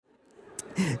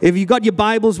If you got your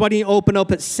Bibles, why don't you open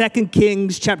up at 2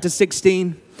 Kings chapter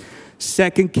 16. 2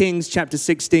 Kings chapter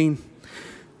 16.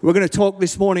 We're going to talk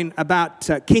this morning about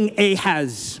King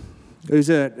Ahaz, who's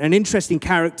an interesting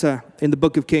character in the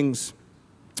book of Kings.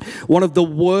 One of the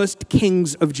worst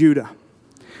kings of Judah.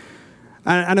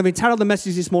 And I've entitled the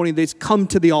message this morning, this, Come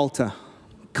to the Altar.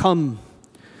 Come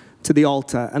to the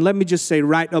altar. And let me just say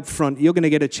right up front, you're going to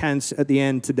get a chance at the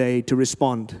end today to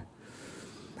respond.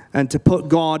 And to put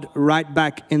God right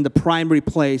back in the primary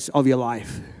place of your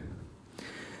life.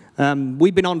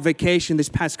 We've been on vacation this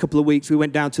past couple of weeks. We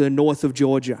went down to the north of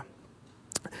Georgia.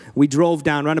 We drove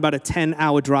down around about a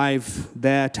 10-hour drive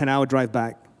there, 10-hour drive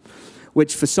back.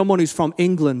 Which for someone who's from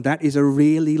England, that is a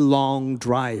really long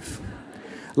drive.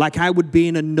 Like I would be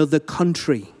in another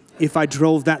country if I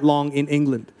drove that long in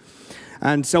England.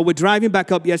 And so we're driving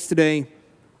back up yesterday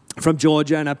from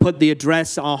Georgia, and I put the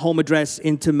address, our home address,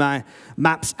 into my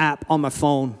Maps app on my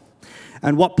phone.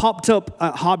 And what popped up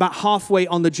about halfway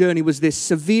on the journey was this: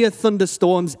 severe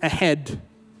thunderstorms ahead.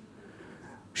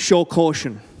 Show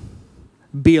caution.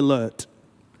 Be alert.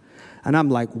 And I'm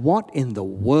like, what in the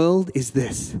world is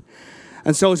this?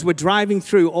 And so as we're driving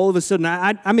through, all of a sudden,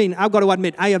 I mean, I've got to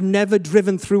admit, I have never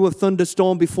driven through a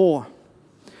thunderstorm before.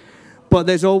 But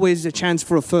there's always a chance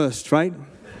for a first, right?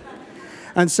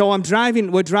 And so we're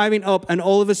driving up, and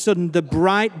all of a sudden, the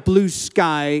bright blue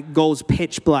sky goes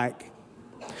pitch black.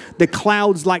 The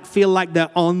clouds feel like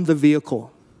they're on the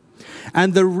vehicle.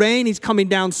 And the rain is coming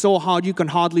down so hard, you can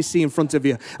hardly see in front of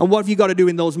you. And what have you got to do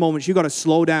in those moments? You've got to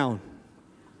slow down.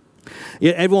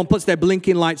 Yeah, everyone puts their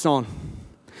blinking lights on.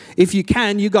 If you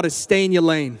can, you've got to stay in your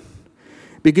lane.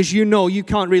 Because you know you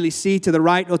can't really see to the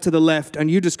right or to the left, and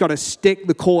you just got to stick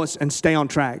the course and stay on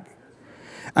track.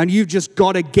 And you've just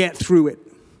got to get through it.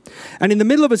 And in the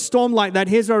middle of a storm like that,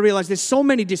 here's where I realized there's so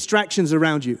many distractions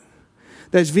around you.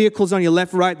 There's vehicles on your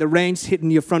left, right, the rain's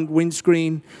hitting your front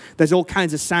windscreen. There's all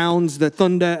kinds of sounds. The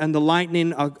thunder and the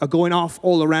lightning are going off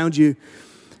all around you.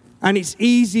 And it's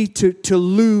easy to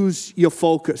lose your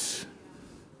focus.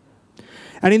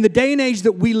 And in the day and age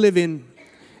that we live in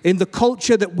the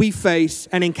culture that we face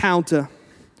and encounter,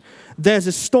 there's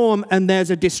a storm and there's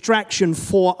a distraction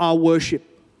for our worship.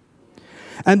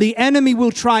 And the enemy will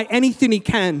try anything he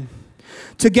can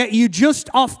to get you just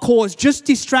off course, just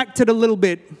distracted a little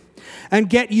bit, and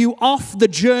get you off the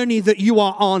journey that you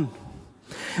are on.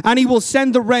 And he will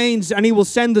send the rains, and he will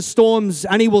send the storms,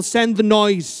 and he will send the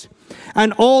noise.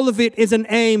 And all of it is an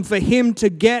aim for him to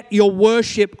get your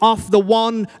worship off the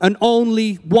one and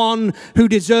only one who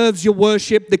deserves your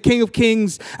worship, the King of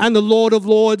Kings and the Lord of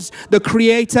Lords, the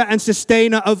creator and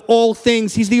sustainer of all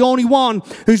things. He's the only one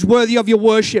who's worthy of your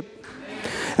worship.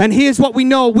 And here's what we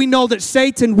know. We know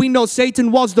Satan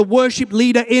was the worship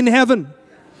leader in heaven.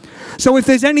 So if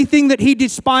there's anything that he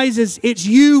despises, it's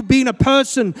you being a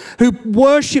person who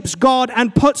worships God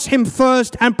and puts him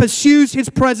first and pursues his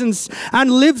presence and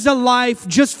lives a life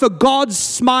just for God's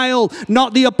smile,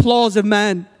 not the applause of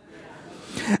man.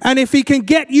 And if he can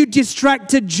get you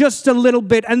distracted just a little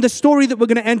bit, and the story that we're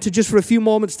going to enter just for a few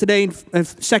moments today in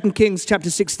 2 Kings chapter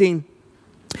 16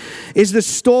 is the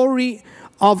story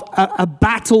of a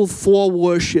battle for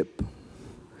worship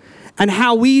and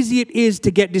how easy it is to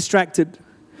get distracted.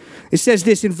 It says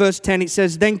this in verse 10. It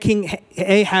says, Then King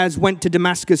Ahaz went to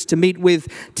Damascus to meet with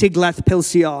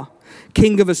Tiglath-Pileser,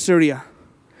 king of Assyria.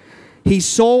 He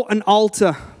saw an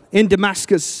altar in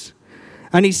Damascus,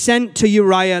 and he sent to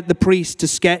Uriah the priest to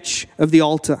sketch of the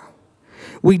altar.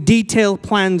 We detailed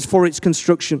plans for its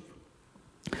construction.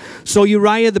 So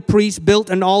Uriah the priest built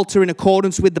an altar in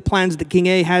accordance with the plans that King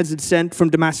Ahaz had sent from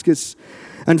Damascus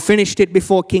and finished it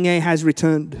before King Ahaz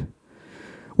returned.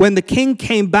 When the king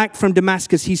came back from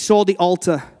Damascus, he saw the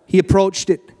altar. He approached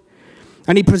it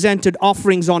and he presented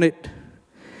offerings on it.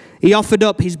 He offered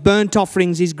up his burnt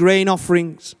offerings, his grain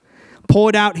offerings,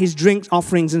 poured out his drink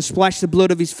offerings, and splashed the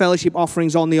blood of his fellowship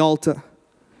offerings on the altar.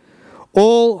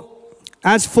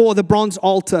 As for the bronze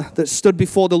altar that stood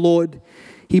before the Lord,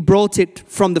 he brought it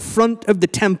from the front of the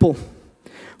temple,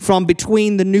 from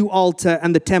between the new altar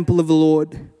and the temple of the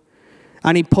Lord.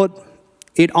 And he put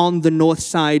it on the north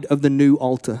side of the new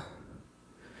altar.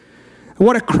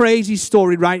 What a crazy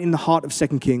story right in the heart of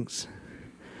 2 Kings.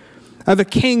 Of a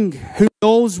king who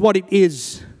knows what it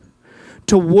is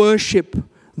to worship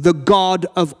the God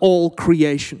of all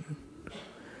creation.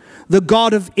 The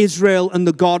God of Israel and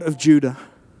the God of Judah.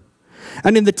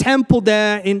 And in the temple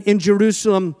there in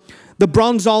Jerusalem, the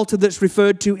bronze altar that's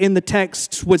referred to in the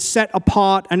text was set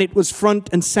apart, and it was front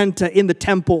and center in the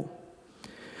temple.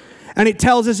 And it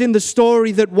tells us in the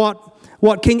story that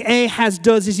what King Ahaz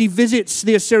does is he visits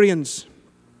the Assyrians.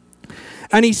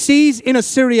 And he sees in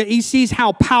Assyria, he sees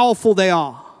how powerful they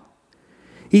are.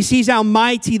 He sees how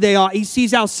mighty they are. He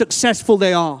sees how successful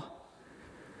they are.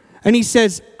 And he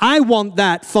says, I want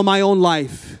that for my own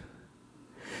life.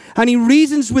 And he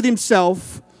reasons with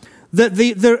himself that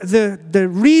the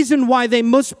reason why they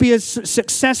must be as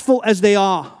successful as they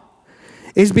are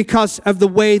is because of the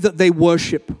way that they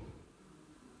worship.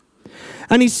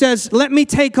 And he says, let me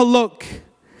take a look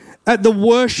at the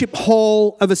worship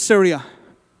hall of Assyria.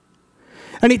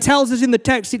 And it tells us in the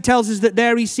text, it tells us that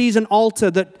there he sees an altar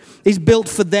that is built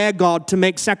for their God to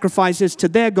make sacrifices to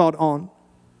their God on.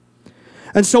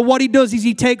 And so what he does is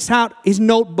he takes out his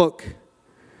notebook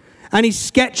and he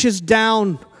sketches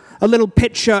down a little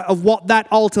picture of what that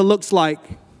altar looks like.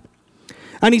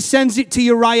 And he sends it to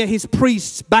Uriah, his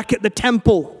priest, back at the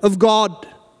temple of God.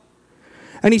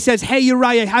 And he says, hey,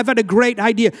 Uriah, I've had a great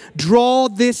idea. Draw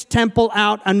this temple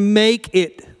out and make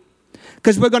it.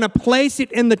 Because we're going to place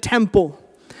it in the temple.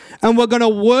 And we're going to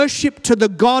worship to the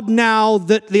God now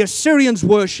that the Assyrians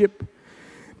worship.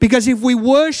 Because if we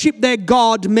worship their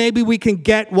God, maybe we can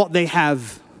get what they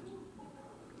have.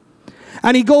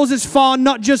 And he goes as far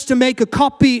not just to make a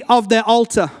copy of their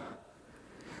altar.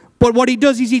 But what he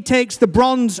does is he takes the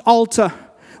bronze altar,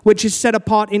 which is set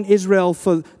apart in Israel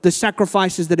for the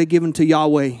sacrifices that are given to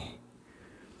Yahweh.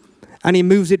 And he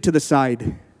moves it to the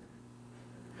side.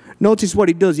 Notice what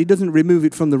he does. He doesn't remove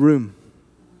it from the room.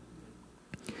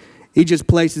 He just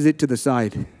places it to the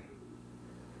side.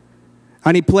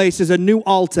 And he places a new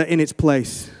altar in its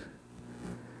place.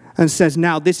 And says,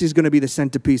 now this is going to be the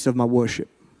centerpiece of my worship.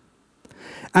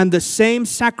 And the same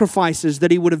sacrifices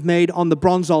that he would have made on the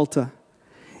bronze altar,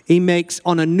 he makes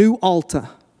on a new altar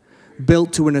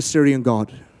built to an Assyrian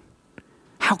god.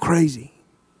 How crazy.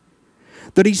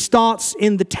 That he starts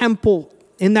in the temple,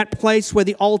 in that place where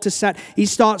the altar sat, he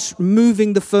starts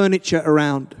moving the furniture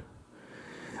around.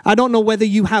 I don't know whether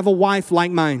you have a wife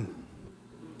like mine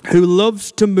who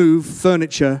loves to move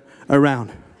furniture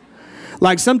around.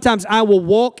 Like sometimes I will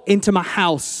walk into my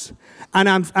house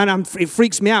and it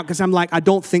freaks me out because I'm like, I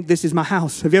don't think this is my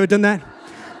house. Have you ever done that?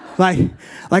 Like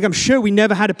I'm sure we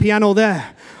never had a piano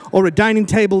there, or a dining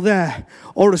table there,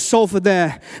 or a sofa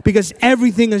there, because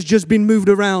everything has just been moved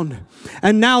around.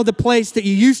 And now the place that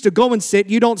you used to go and sit,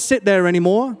 you don't sit there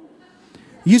anymore.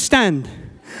 You stand.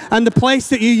 And the place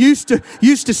that you used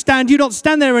to stand, you don't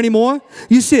stand there anymore.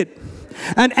 You sit.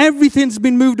 And everything's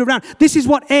been moved around. This is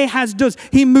what Ahaz does.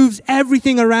 He moves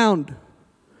everything around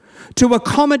to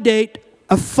accommodate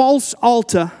a false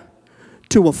altar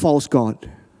to a false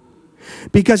god.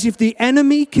 Because if the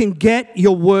enemy can get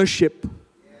your worship,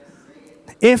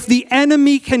 if the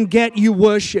enemy can get you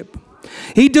worship,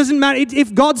 he doesn't matter.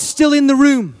 If God's still in the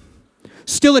room,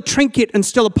 still a trinket and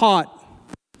still a part,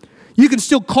 you can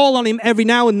still call on him every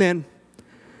now and then,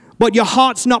 but your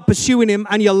heart's not pursuing him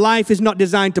and your life is not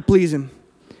designed to please him.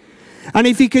 And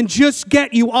if he can just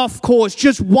get you off course,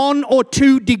 just 1 or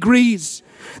 2 degrees,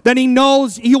 then he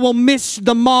knows you will miss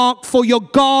the mark for your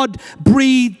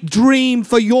God-breathed dream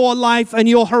for your life and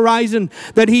your horizon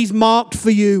that he's marked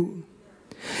for you.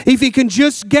 If he can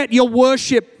just get your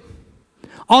worship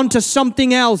onto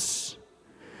something else,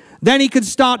 then he can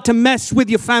start to mess with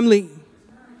your family.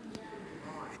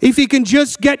 If he can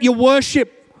just get your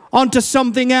worship onto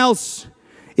something else,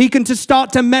 he can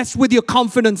start to mess with your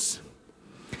confidence.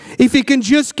 If he can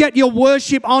just get your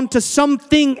worship onto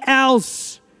something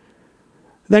else,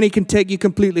 then he can take you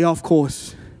completely off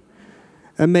course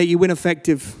and make you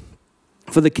ineffective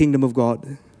for the kingdom of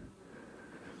God.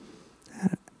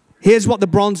 Here's what the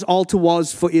bronze altar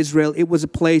was for Israel. It was a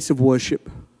place of worship.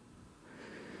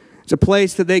 It's a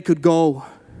place that they could go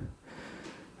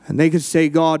and they could say,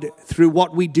 God, through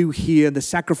what we do here, the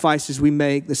sacrifices we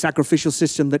make, the sacrificial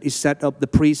system that is set up, the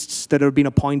priests that have been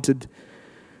appointed,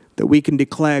 that we can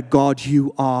declare, God,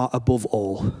 you are above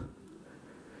all.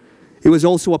 It was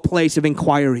also a place of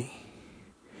inquiry.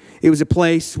 It was a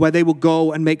place where they would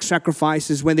go and make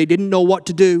sacrifices when they didn't know what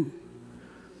to do.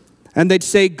 And they'd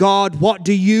say, God, what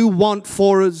do you want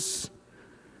for us?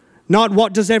 Not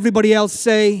what does everybody else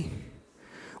say?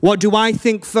 What do I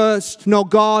think first? No,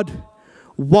 God,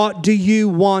 what do you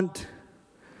want?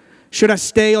 Should I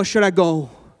stay or should I go?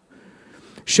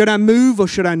 Should I move or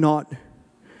should I not?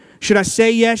 Should I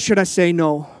say yes? Should I say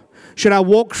no? Should I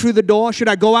walk through the door? Should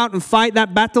I go out and fight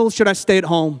that battle? Should I stay at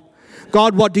home?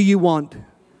 God, what do you want?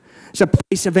 It's a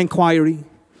place of inquiry.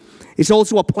 It's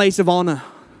also a place of honor.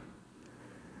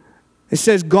 It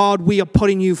says, God, we are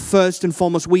putting you first and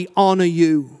foremost. We honor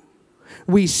you.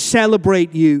 We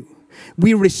celebrate you.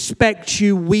 We respect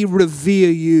you. We revere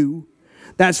you.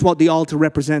 That's what the altar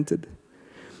represented.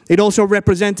 It also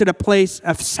represented a place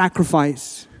of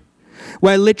sacrifice,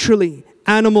 where literally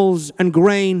animals and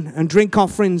grain and drink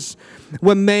offerings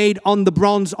were made on the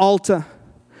bronze altar.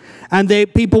 And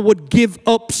people would give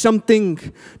up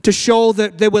something to show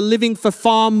that they were living for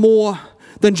far more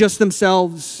than just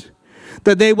themselves.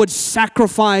 That they would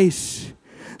sacrifice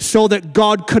so that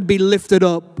God could be lifted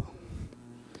up.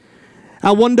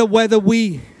 I wonder whether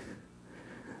we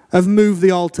have moved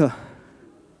the altar.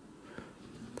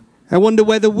 I wonder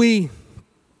whether we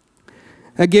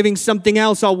are giving something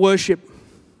else our worship,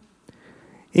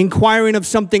 inquiring of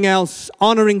something else,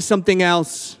 honoring something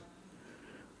else,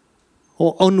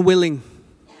 or unwilling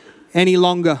any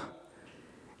longer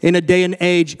in a day and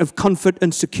age of comfort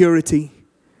and security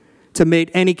to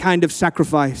make any kind of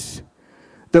sacrifice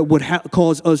that would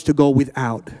cause us to go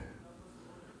without.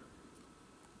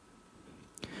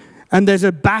 And there's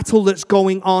a battle that's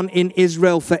going on in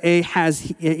Israel for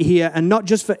Ahaz here. And not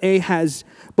just for Ahaz,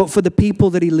 but for the people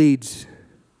that he leads.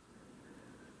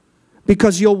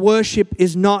 Because your worship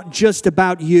is not just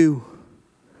about you.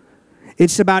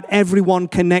 It's about everyone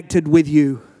connected with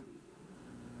you.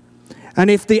 And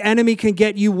if the enemy can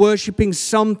get you worshiping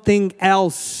something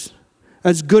else,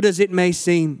 as good as it may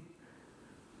seem,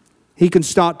 he can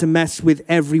start to mess with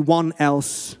everyone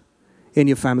else in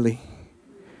your family,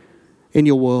 in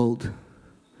your world,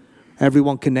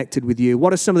 everyone connected with you.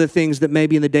 What are some of the things that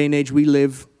maybe in the day and age we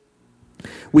live,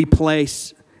 we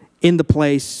place in the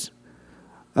place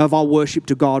of our worship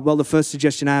to God? Well, the first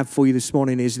suggestion I have for you this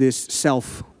morning is this: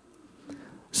 self.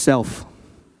 Self.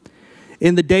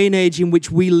 In the day and age in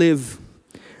which we live,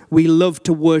 we love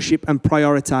to worship and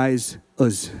prioritize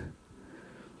us.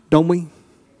 Don't we?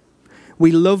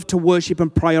 We love to worship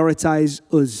and prioritize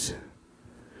us.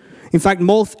 In fact,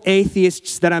 most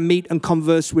atheists that I meet and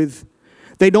converse with,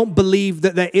 they don't believe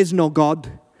that there is no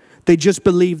God. They just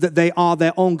believe that they are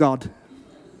their own God.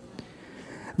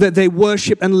 That they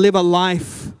worship and live a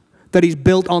life that is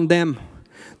built on them.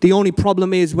 The only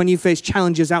problem is when you face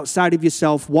challenges outside of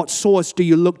yourself, what source do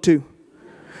you look to?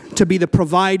 To be the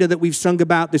provider that we've sung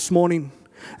about this morning,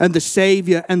 and the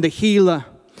Savior and the healer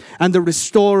and the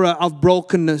restorer of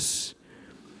brokenness.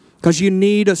 Because you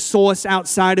need a source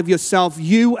outside of yourself.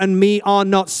 You and me are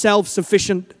not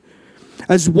self-sufficient.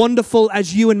 As wonderful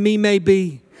as you and me may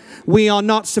be, we are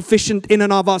not sufficient in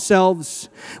and of ourselves.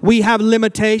 We have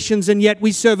limitations, and yet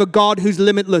we serve a God who's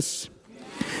limitless.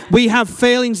 We have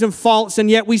failings and faults, and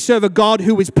yet we serve a God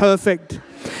who is perfect,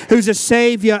 who's a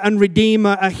Savior and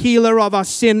Redeemer, a healer of our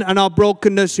sin and our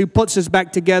brokenness, who puts us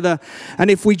back together.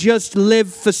 And if we just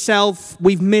live for self,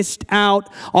 we've missed out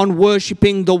on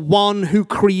worshiping the one who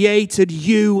created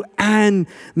you and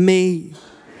me.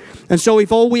 And so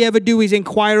if all we ever do is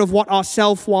inquire of what our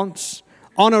self wants,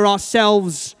 honor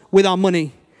ourselves with our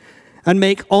money, and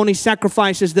make only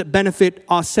sacrifices that benefit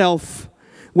ourselves,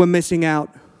 we're missing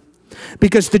out.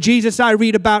 Because the Jesus I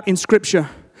read about in Scripture,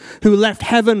 who left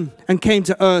heaven and came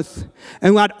to earth,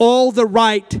 and who had all the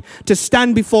right to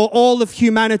stand before all of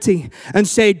humanity and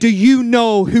say, do you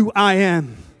know who I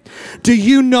am? Do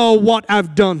you know what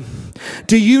I've done?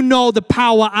 Do you know the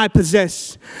power I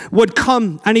possess? Would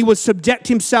come and he would subject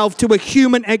himself to a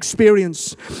human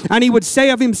experience. And he would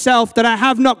say of himself that I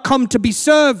have not come to be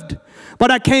served,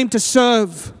 but I came to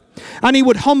serve. And he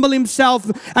would humble himself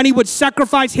and he would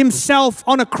sacrifice himself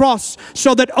on a cross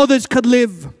so that others could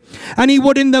live. And he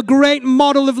would, in the great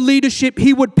model of leadership,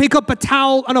 he would pick up a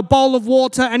towel and a bowl of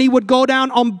water and he would go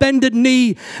down on bended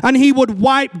knee and he would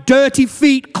wipe dirty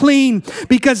feet clean,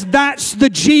 because that's the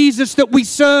Jesus that we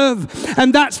serve.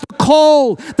 And that's the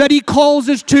call that he calls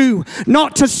us to,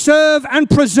 not to serve and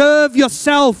preserve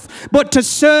yourself, but to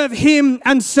serve him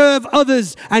and serve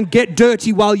others and get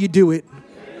dirty while you do it.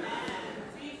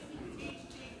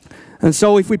 And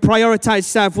so if we prioritize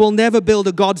self, we'll never build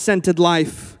a God-centered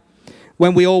life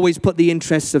when we always put the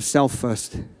interests of self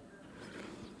first.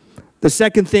 The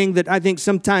second thing that I think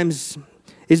sometimes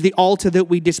is the altar that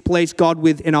we displace God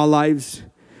with in our lives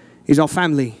is our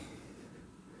family.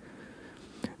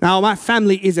 Now, my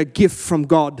family is a gift from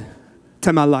God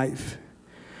to my life.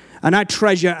 And I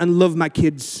treasure and love my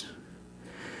kids.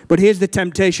 But here's the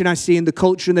temptation I see in the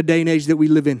culture and the day and age that we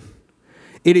live in.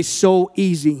 It is so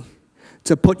easy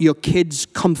to put your kids'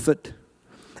 comfort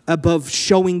above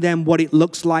showing them what it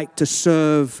looks like to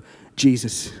serve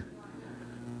Jesus.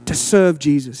 To serve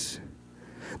Jesus.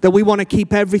 That we want to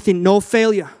keep everything, no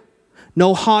failure,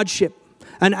 no hardship.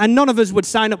 And none of us would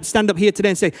stand up here today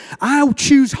and say, I'll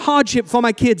choose hardship for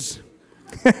my kids.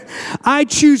 I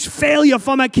choose failure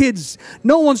for my kids.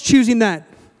 No one's choosing that.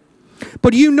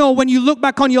 But you know, when you look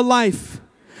back on your life,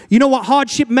 you know what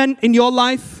hardship meant in your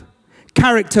life?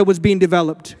 Character was being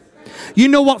developed. You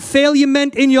know what failure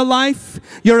meant in your life?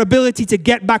 Your ability to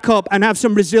get back up and have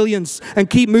some resilience and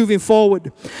keep moving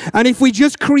forward. And if we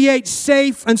just create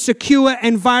safe and secure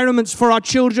environments for our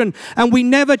children and we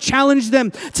never challenge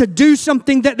them to do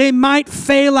something that they might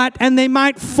fail at and they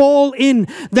might fall in,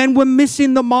 then we're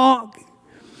missing the mark.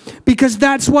 Because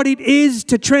that's what it is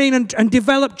to train and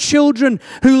develop children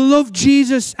who love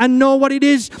Jesus and know what it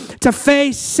is to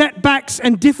face setbacks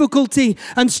and difficulty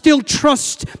and still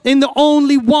trust in the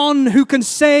only one who can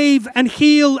save and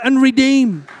heal and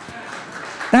redeem.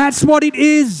 That's what it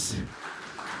is.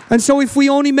 And so if we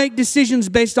only make decisions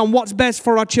based on what's best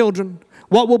for our children,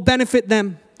 what will benefit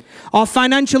them, our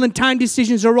financial and time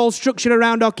decisions are all structured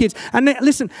around our kids. And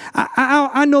listen,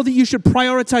 I know that you should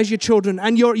prioritize your children,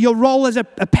 and your role as a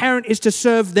parent is to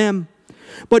serve them.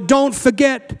 But don't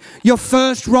forget, your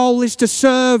first role is to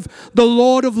serve the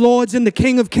Lord of Lords and the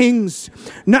King of Kings.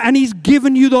 And He's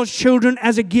given you those children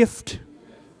as a gift.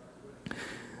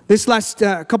 This last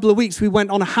couple of weeks, we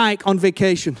went on a hike on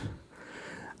vacation.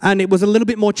 And it was a little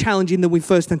bit more challenging than we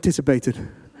first anticipated.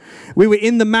 We were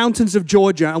in the mountains of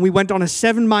Georgia, and we went on a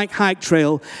 7-mile hike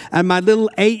trail, and my little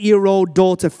 8-year-old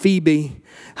daughter, Phoebe,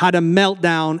 had a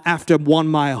meltdown after 1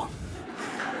 mile.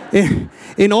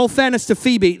 In all fairness to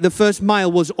Phoebe, the first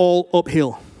mile was all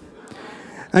uphill.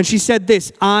 And she said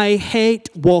this, I hate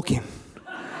walking.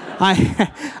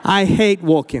 I hate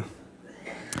walking.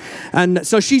 And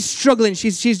so she's struggling.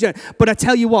 But I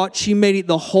tell you what, she made it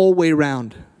the whole way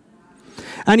around.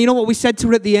 And you know what we said to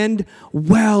her at the end?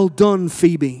 Well done,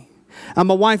 Phoebe. And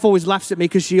my wife always laughs at me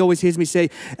because she always hears me say,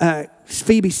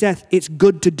 Phoebe, Seth, it's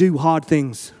good to do hard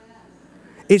things.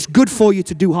 It's good for you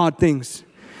to do hard things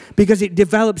because it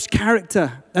develops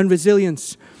character and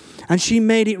resilience. And she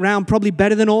made it round probably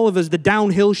better than all of us. The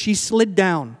downhill, she slid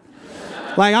down.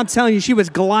 Like I'm telling you, she was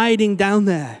gliding down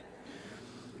there.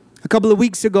 A couple of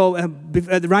weeks ago,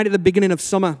 right at the beginning of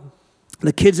summer,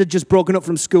 the kids had just broken up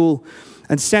from school.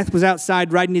 And Seth was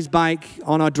outside riding his bike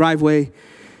on our driveway.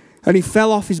 And he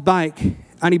fell off his bike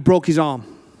and he broke his arm.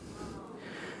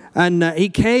 And he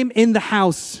came in the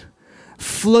house,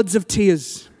 floods of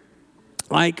tears.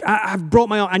 Like, I've broke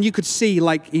my arm. And you could see,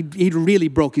 like, he'd really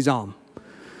broke his arm.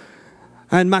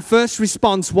 And my first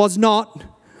response was not,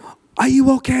 are you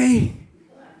okay?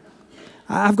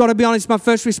 I've got to be honest, my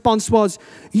first response was,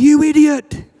 you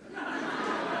idiot.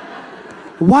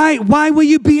 Why were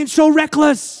you being so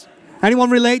reckless? Anyone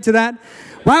relate to that?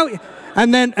 Wow.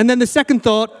 And then the second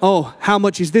thought, oh, how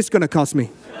much is this going to cost me?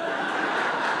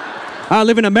 I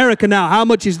live in America now. How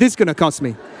much is this going to cost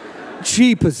me?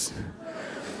 Cheapers.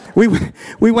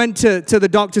 We went to the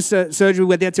doctor's surgery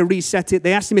where they had to reset it.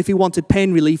 They asked him if he wanted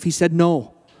pain relief. He said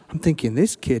no. I'm thinking,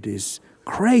 this kid is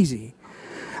crazy.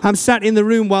 I'm sat in the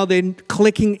room while they're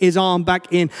clicking his arm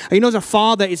back in. And you know, as a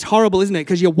father, it's horrible, isn't it?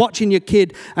 Because you're watching your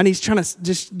kid and he's trying to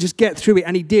just get through it.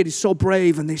 And he did. He's so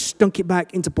brave. And they stunk it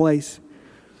back into place.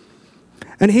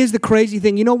 And here's the crazy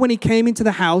thing. You know, when he came into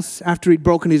the house after he'd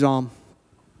broken his arm,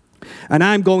 and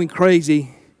I'm going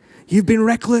crazy, you've been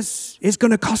reckless. It's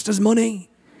going to cost us money.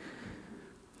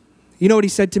 You know what he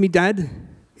said to me, Dad?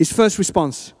 His first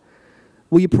response,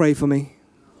 will you pray for me?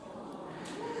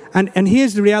 And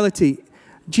here's the reality.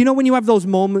 Do you know when you have those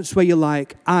moments where you're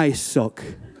like, I suck?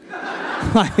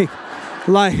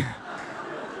 like,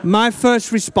 my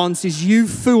first response is, you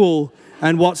fool,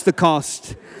 and what's the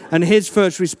cost? And his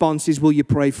first response is, will you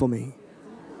pray for me?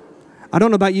 I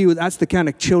don't know about you, that's the kind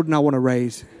of children I want to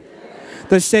raise.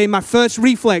 They say, my first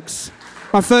reflex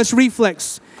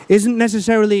isn't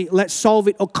necessarily, let's solve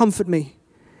it or comfort me.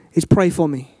 It's pray for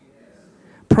me.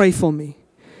 Pray for me.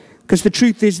 Because the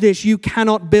truth is this, you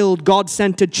cannot build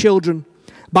God-centered children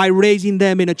by raising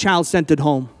them in a child-centered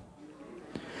home.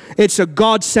 It's a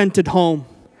God-centered home.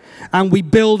 And we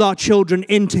build our children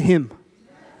into Him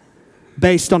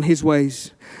based on His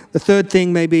ways. The third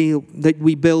thing maybe that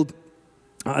we build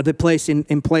the place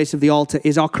in place of the altar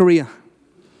is our career.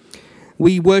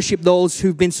 We worship those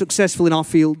who've been successful in our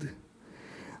field.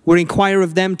 We inquire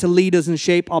of them to lead us and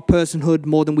shape our personhood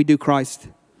more than we do Christ.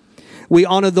 We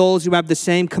honor those who have the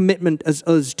same commitment as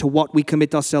us to what we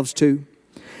commit ourselves to.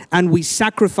 And we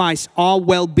sacrifice our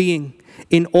well-being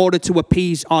in order to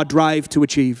appease our drive to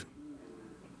achieve.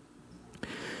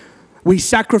 We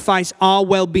sacrifice our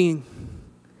well-being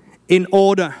in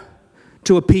order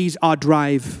to appease our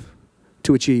drive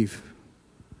to achieve.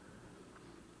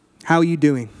 How are you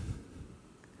doing?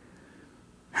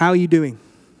 How are you doing?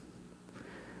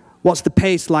 What's the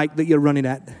pace like that you're running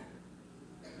at?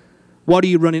 What are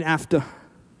you running after?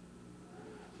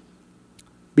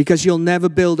 Because you'll never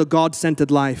build a God-centered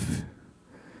life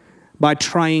by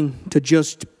trying to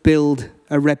just build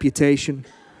a reputation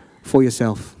for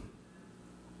yourself.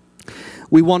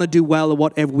 We want to do well at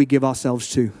whatever we give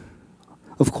ourselves to,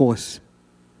 of course,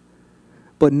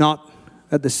 but not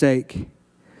at the sake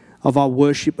of our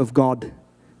worship of God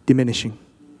diminishing.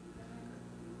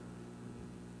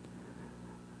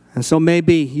 And so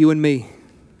maybe you and me,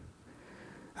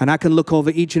 and I can look over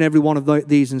each and every one of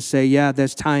these and say, yeah,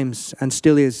 there's times, and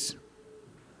still is,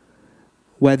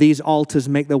 where these altars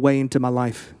make their way into my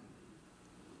life.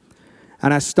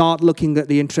 And I start looking at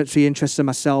the interests of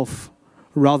myself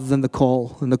rather than the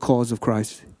call and the cause of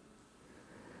Christ.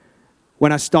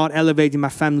 When I start elevating my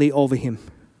family over Him.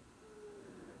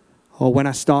 Or when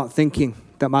I start thinking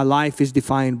that my life is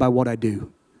defined by what I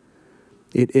do.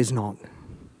 It is not.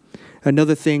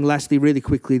 Another thing, lastly, really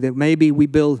quickly, that maybe we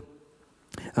build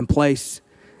and place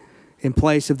in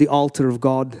place of the altar of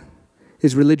God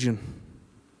is religion.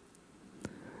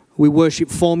 We worship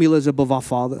formulas above our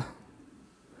Father.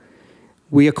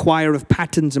 We acquire of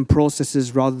patterns and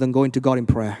processes rather than going to God in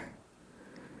prayer.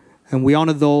 And we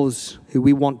honor those who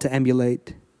we want to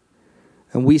emulate.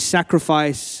 And we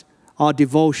sacrifice our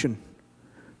devotion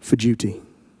for duty.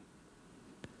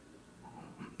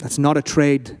 That's not a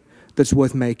trade that's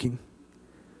worth making.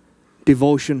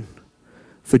 Devotion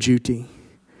for duty.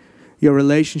 Your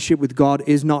relationship with God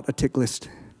is not a tick list.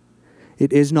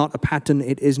 It is not a pattern.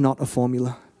 It is not a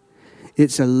formula.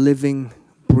 It's a living,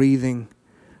 breathing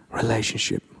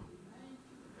relationship.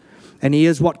 And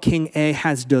here's what King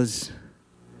Ahaz does.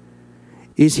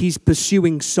 Is he's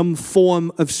pursuing some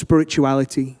form of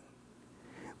spirituality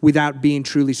without being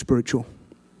truly spiritual.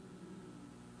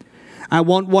 I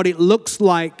want what it looks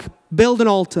like. Build an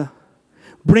altar.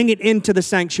 Bring it into the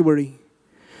sanctuary.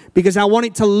 Because I want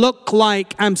it to look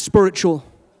like I'm spiritual.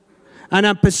 And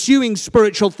I'm pursuing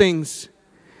spiritual things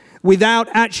without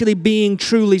actually being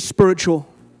truly spiritual.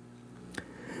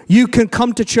 You can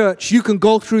come to church. You can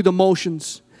go through the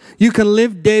motions. You can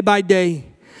live day by day.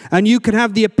 And you can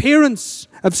have the appearance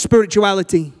of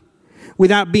spirituality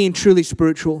without being truly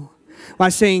spiritual. By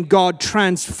saying, God,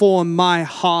 transform my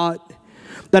heart,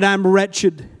 that I'm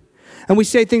wretched. And we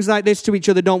say things like this to each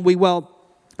other, don't we? Well,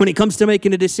 when it comes to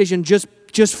making a decision, just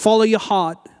follow your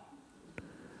heart.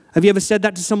 Have you ever said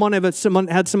that to someone?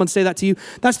 Had someone say that to you?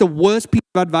 That's the worst piece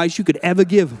of advice you could ever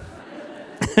give.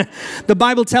 The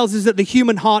Bible tells us that the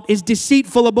human heart is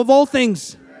deceitful above all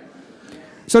things.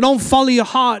 So don't follow your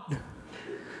heart.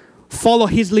 Follow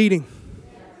His leading.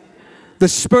 The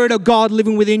Spirit of God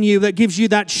living within you that gives you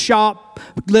that sharp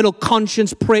little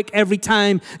conscience prick every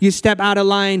time you step out of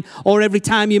line or every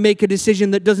time you make a decision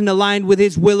that doesn't align with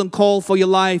His will and call for your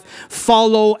life.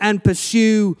 Follow and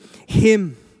pursue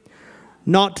Him.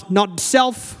 Not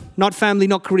self, not family,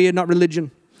 not career, not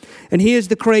religion. And here's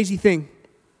the crazy thing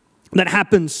that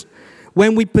happens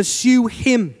when we pursue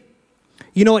Him.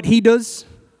 You know what He does?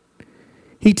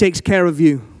 He takes care of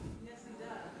you.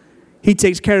 He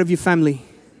takes care of your family.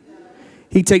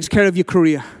 He takes care of your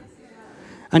career.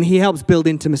 And He helps build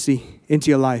intimacy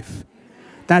into your life.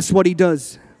 That's what He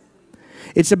does.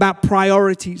 It's about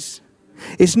priorities.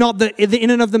 It's not that in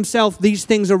and of themselves these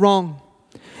things are wrong.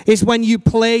 It's when you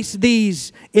place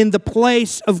these in the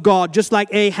place of God, just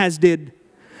like Ahaz did.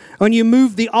 When you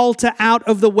move the altar out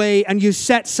of the way and you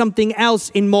set something else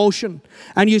in motion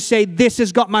and you say, this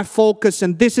has got my focus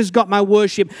and this has got my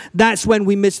worship, that's when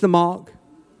we miss the mark.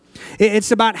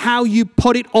 It's about how you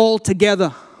put it all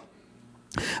together.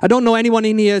 I don't know anyone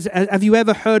in here, have you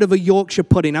ever heard of a Yorkshire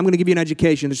pudding? I'm going to give you an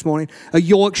education this morning. A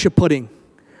Yorkshire pudding.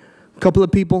 A couple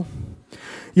of people.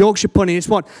 Yorkshire pudding is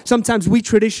what sometimes we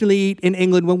traditionally eat in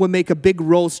England when we make a big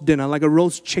roast dinner, like a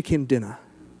roast chicken dinner.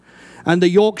 And the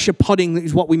Yorkshire pudding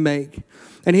is what we make.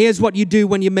 And here's what you do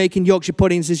when you're making Yorkshire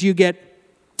puddings is you get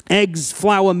eggs,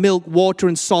 flour, milk, water,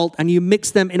 and salt, and you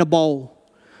mix them in a bowl.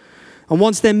 And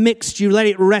once they're mixed, you let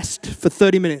it rest for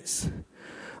 30 minutes.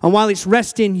 And while it's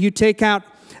resting, you take out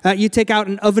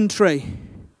an oven tray.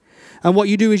 And what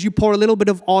you do is you pour a little bit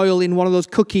of oil in one of those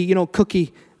cookie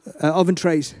oven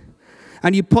trays.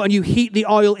 And you heat the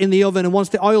oil in the oven. And once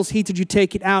the oil's heated, you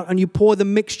take it out and you pour the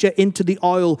mixture into the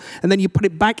oil. And then you put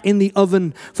it back in the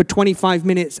oven for 25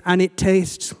 minutes. And it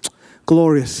tastes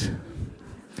glorious.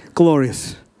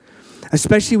 Glorious.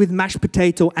 Especially with mashed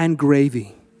potato and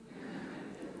gravy.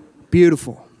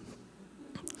 Beautiful.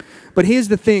 But here's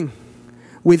the thing.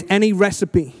 With any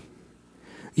recipe,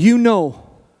 you know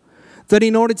that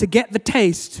in order to get the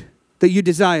taste that you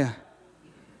desire,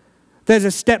 there's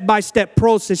a step-by-step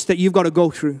process that you've got to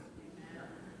go through.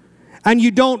 And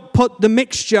you don't put the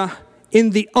mixture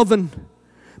in the oven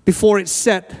before it's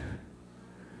set.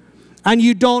 And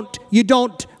you don't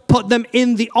put them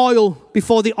in the oil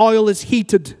before the oil is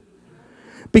heated.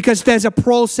 Because there's a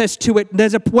process to it.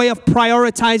 There's a way of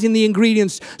prioritizing the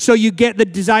ingredients so you get the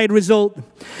desired result.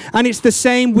 And it's the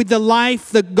same with the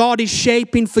life that God is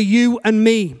shaping for you and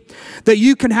me. That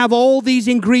you can have all these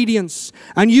ingredients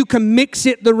and you can mix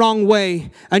it the wrong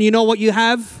way. And you know what you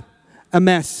have? A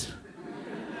mess.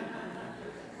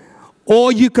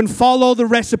 Or you can follow the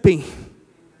recipe.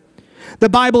 The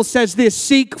Bible says this: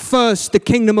 seek first the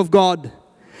kingdom of God,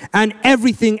 and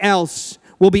everything else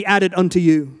will be added unto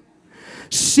you.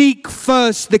 Seek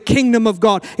first the kingdom of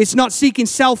God. It's not seeking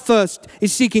self first,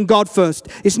 it's seeking God first.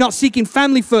 It's not seeking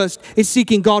family first, it's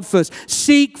seeking God first.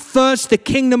 Seek first the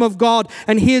kingdom of God,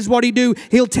 and here's what He'll do.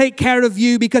 He'll take care of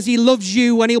you because He loves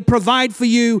you, and He'll provide for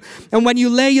you. And when you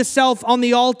lay yourself on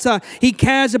the altar, He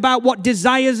cares about what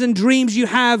desires and dreams you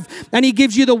have, and He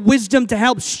gives you the wisdom to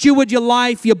help steward your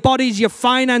life, your bodies, your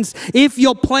finance. If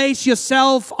you'll place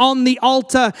yourself on the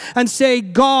altar and say,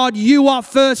 God, you are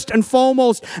first and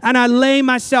foremost, and I lay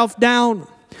myself down.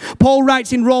 Paul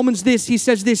writes in Romans this, he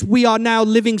says this: we are now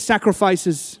living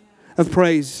sacrifices of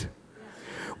praise.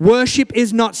 Worship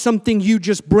is not something you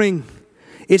just bring.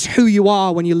 It's who you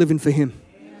are when you're living for Him.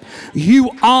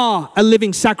 You are a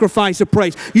living sacrifice of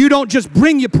praise. You don't just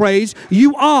bring your praise,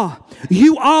 you are.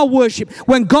 You are worship.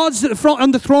 When God's on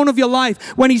the throne of your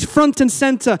life, when He's front and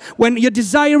center, when your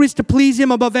desire is to please Him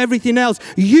above everything else,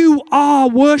 you are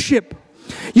worship.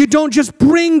 You don't just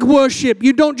bring worship.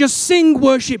 You don't just sing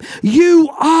worship. You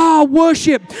are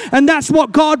worship. And that's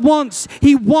what God wants.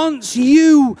 He wants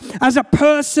you as a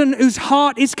person whose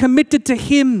heart is committed to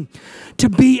Him to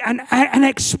be an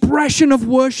expression of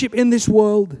worship in this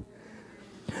world.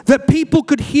 That people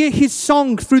could hear His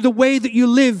song through the way that you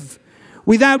live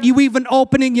without you even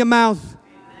opening your mouth.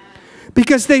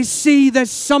 Because they see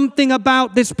there's something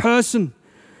about this person.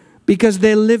 Because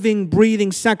they're living,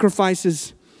 breathing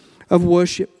sacrifices of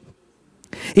worship.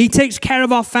 He takes care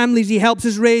of our families. He helps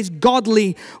us raise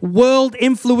godly,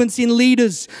 world-influencing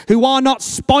leaders who are not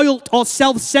spoilt or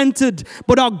self-centered,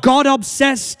 but are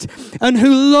God-obsessed and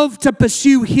who love to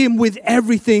pursue Him with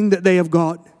everything that they have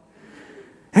got.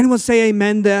 Anyone say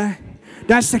amen there?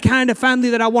 That's the kind of family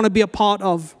that I want to be a part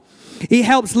of. He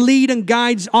helps lead and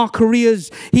guides our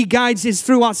careers. He guides us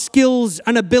through our skills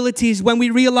and abilities when we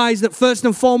realize that first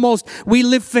and foremost, we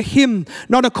live for Him,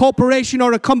 not a corporation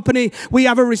or a company. We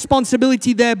have a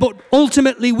responsibility there, but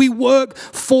ultimately we work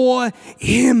for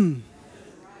Him.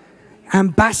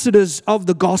 Ambassadors of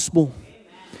the gospel.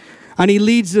 And He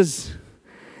leads us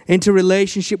into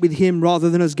relationship with Him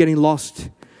rather than us getting lost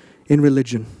in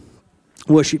religion.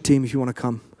 Worship team, if you want to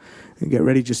come and get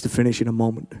ready just to finish in a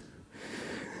moment.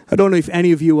 I don't know if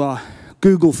any of you are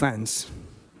Google fans.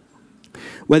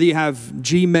 Whether you have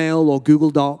Gmail or Google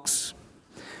Docs.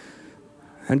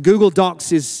 And Google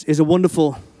Docs is a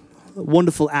wonderful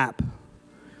app.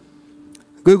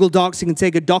 Google Docs, you can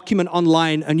take a document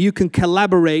online and you can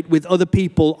collaborate with other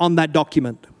people on that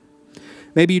document.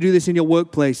 Maybe you do this in your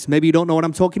workplace. Maybe you don't know what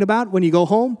I'm talking about. When you go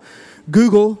home,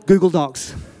 Google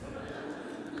Docs.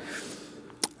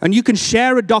 And you can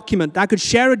share a document. I could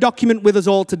share a document with us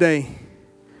all today.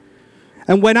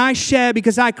 And when I share,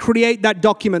 because I create that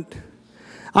document,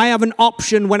 I have an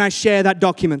option when I share that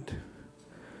document.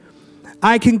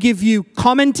 I can give you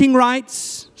commenting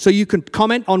rights, so you can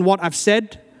comment on what I've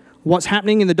said, what's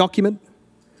happening in the document.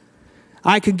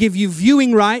 I can give you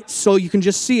viewing rights, so you can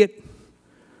just see it.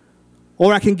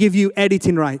 Or I can give you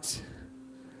editing rights,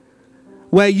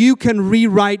 where you can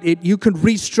rewrite it, you can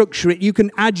restructure it, you can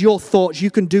add your thoughts,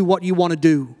 you can do what you want to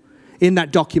do in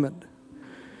that document.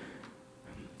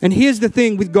 And here's the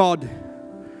thing with God.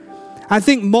 I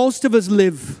think most of us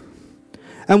live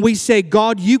and we say,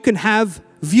 God, you can have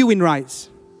viewing rights.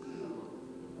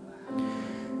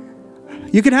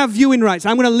 You can have viewing rights.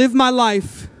 I'm going to live my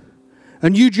life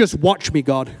and you just watch me,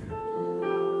 God.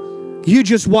 You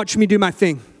just watch me do my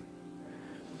thing.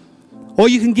 Or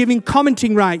you can give him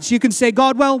commenting rights. You can say,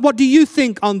 God, well, what do you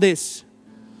think on this?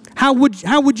 How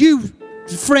would you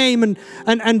frame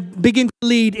and begin to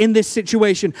lead in this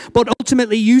situation? But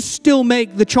ultimately, you still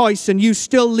make the choice and you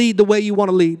still lead the way you want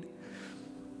to lead.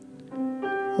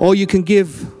 Or you can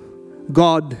give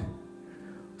God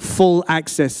full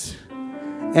access,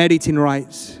 editing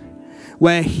rights,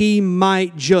 where he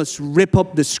might just rip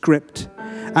up the script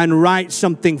and write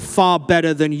something far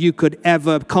better than you could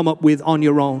ever come up with on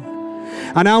your own.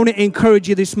 And I want to encourage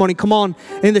you this morning, come on,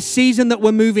 in the season that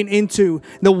we're moving into,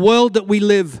 the world that we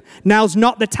live, now's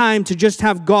not the time to just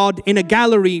have God in a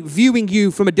gallery viewing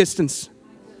you from a distance.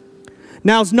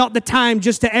 Now's not the time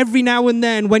just to every now and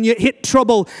then when you hit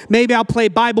trouble, maybe I'll play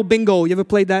Bible bingo. You ever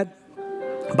played that?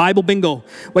 Bible bingo,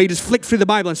 where you just flick through the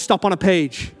Bible and stop on a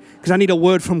page because I need a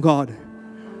word from God.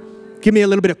 give me a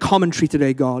little bit of commentary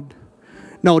today, God.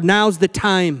 No, now's the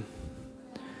time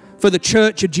for the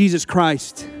church of Jesus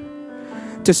Christ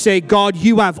to say, God,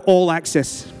 you have all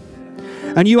access.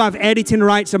 And you have editing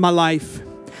rights of my life.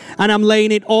 And I'm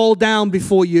laying it all down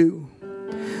before you.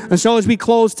 And so as we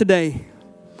close today,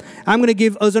 I'm going to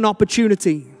give us an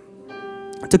opportunity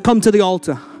to come to the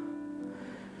altar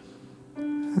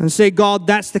and say, God,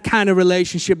 that's the kind of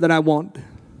relationship that I want.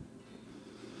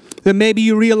 That maybe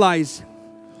you realize,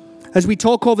 as we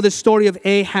talk over the story of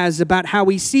Ahaz about how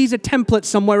he sees a template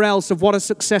somewhere else of what a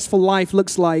successful life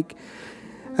looks like.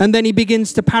 And then he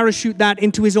begins to parachute that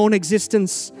into his own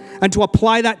existence and to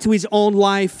apply that to his own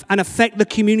life and affect the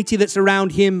community that's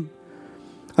around him.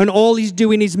 And all he's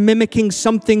doing is mimicking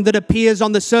something that appears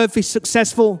on the surface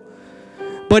successful,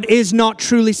 but is not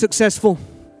truly successful.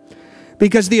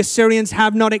 Because the Assyrians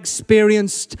have not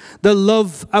experienced the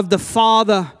love of the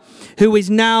Father who is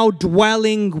now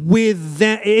dwelling with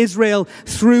Israel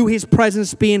through his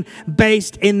presence being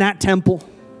based in that temple.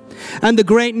 And the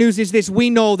great news is this: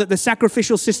 we know that the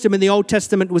sacrificial system in the Old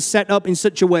Testament was set up in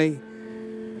such a way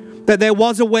that there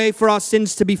was a way for our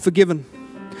sins to be forgiven.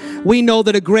 We know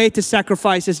that a greater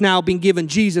sacrifice has now been given,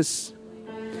 Jesus.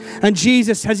 And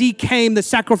Jesus, as he came, the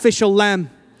sacrificial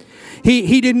lamb,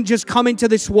 he didn't just come into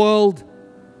this world,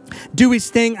 do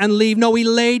his thing and leave. No, he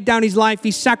laid down his life.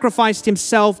 He sacrificed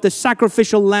himself, the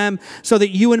sacrificial lamb, so that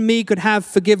you and me could have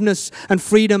forgiveness and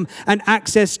freedom and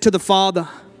access to the Father.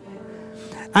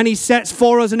 And he sets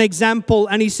for us an example,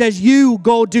 and he says, you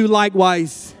go do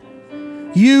likewise.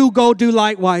 You go do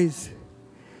likewise.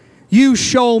 You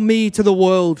show me to the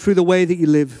world through the way that you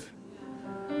live.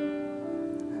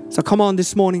 So come on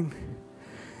this morning.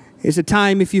 It's a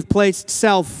time, if you've placed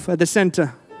self at the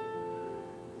center,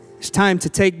 it's time to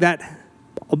take that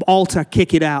altar,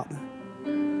 kick it out.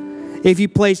 If you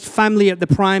placed family at the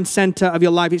prime center of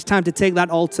your life, it's time to take that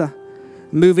altar,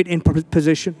 move it in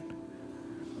position.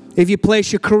 If you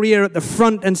place your career at the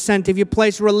front and center, if you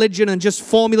place religion and just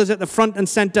formulas at the front and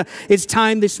center, it's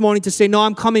time this morning to say, no,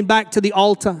 I'm coming back to the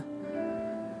altar.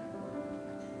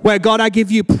 Where, God, I give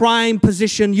you prime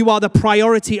position. You are the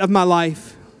priority of my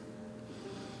life.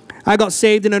 I got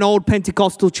saved in an old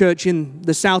Pentecostal church in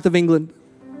the south of England.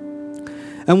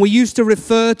 And we used to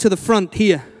refer to the front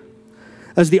here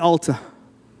as the altar.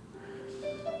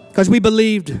 Because we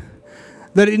believed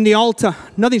that in the altar,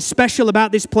 nothing special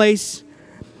about this place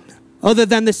other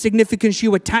than the significance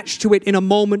you attach to it in a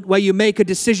moment where you make a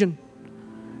decision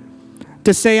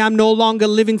to say, I'm no longer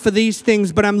living for these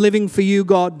things, but I'm living for you,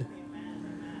 God.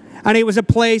 And it was a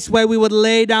place where we would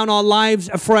lay down our lives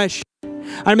afresh.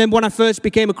 I remember when I first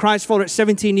became a Christ follower at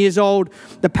 17 years old,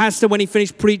 the pastor, when he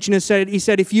finished preaching, he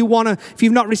said, if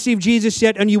you've not received Jesus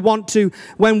yet and you want to,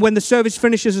 when the service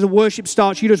finishes and the worship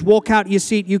starts, you just walk out of your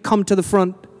seat, you come to the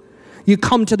front, you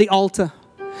come to the altar.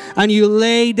 And you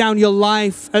lay down your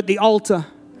life at the altar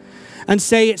and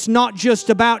say, it's not just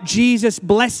about Jesus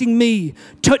blessing me,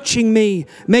 touching me,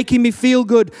 making me feel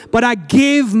good, but I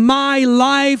give my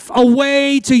life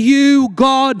away to you,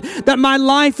 God, that my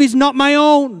life is not my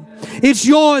own. It's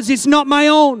yours, it's not my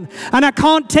own. And I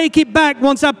can't take it back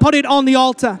once I put it on the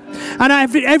altar. And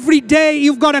every day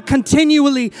you've got to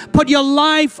continually put your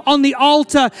life on the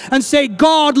altar and say,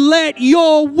 God, let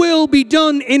your will be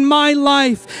done in my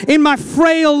life, in my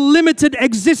frail, limited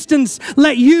existence.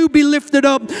 Let you be lifted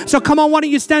up. So come on, why don't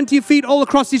you stand to your feet all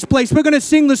across this place? We're going to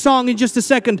sing the song in just a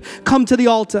second. Come to the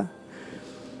altar.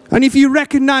 And if you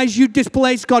recognize you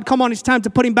displaced God, come on, it's time to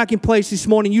put him back in place this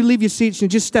morning. You leave your seats and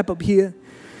just step up here.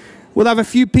 We'll have a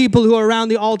few people who are around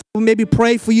the altar who maybe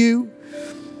pray for you.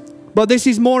 But this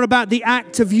is more about the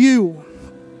act of you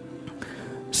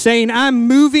saying, I'm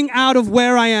moving out of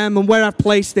where I am and where I've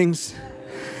placed things.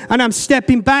 And I'm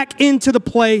stepping back into the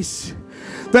place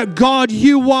that, God,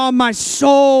 you are my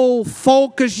sole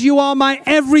focus. You are my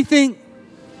everything.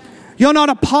 You're not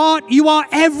a part, you are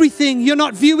everything. You're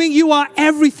not viewing, you are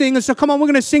everything. And so come on, we're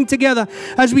going to sing together.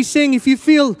 As we sing, if you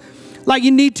feel like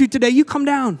you need to today, you come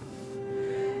down.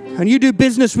 And you do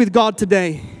business with God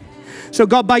today. So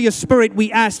God, by your Spirit,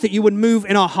 we ask that you would move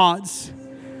in our hearts.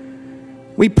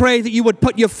 We pray that you would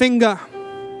put your finger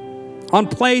on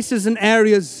places and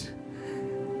areas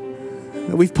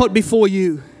that we've put before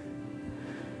you.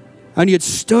 And you'd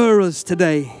stir us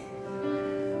today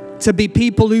to be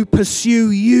people who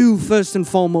pursue you first and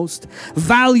foremost,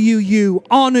 value you,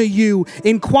 honor you,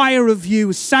 inquire of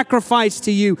you, sacrifice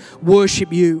to you,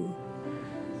 worship you.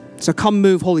 So come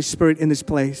move, Holy Spirit, in this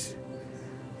place.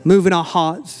 Move in our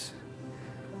hearts.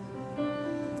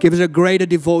 Give us a greater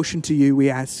devotion to you,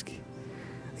 we ask.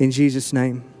 In Jesus'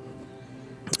 name,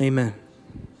 amen.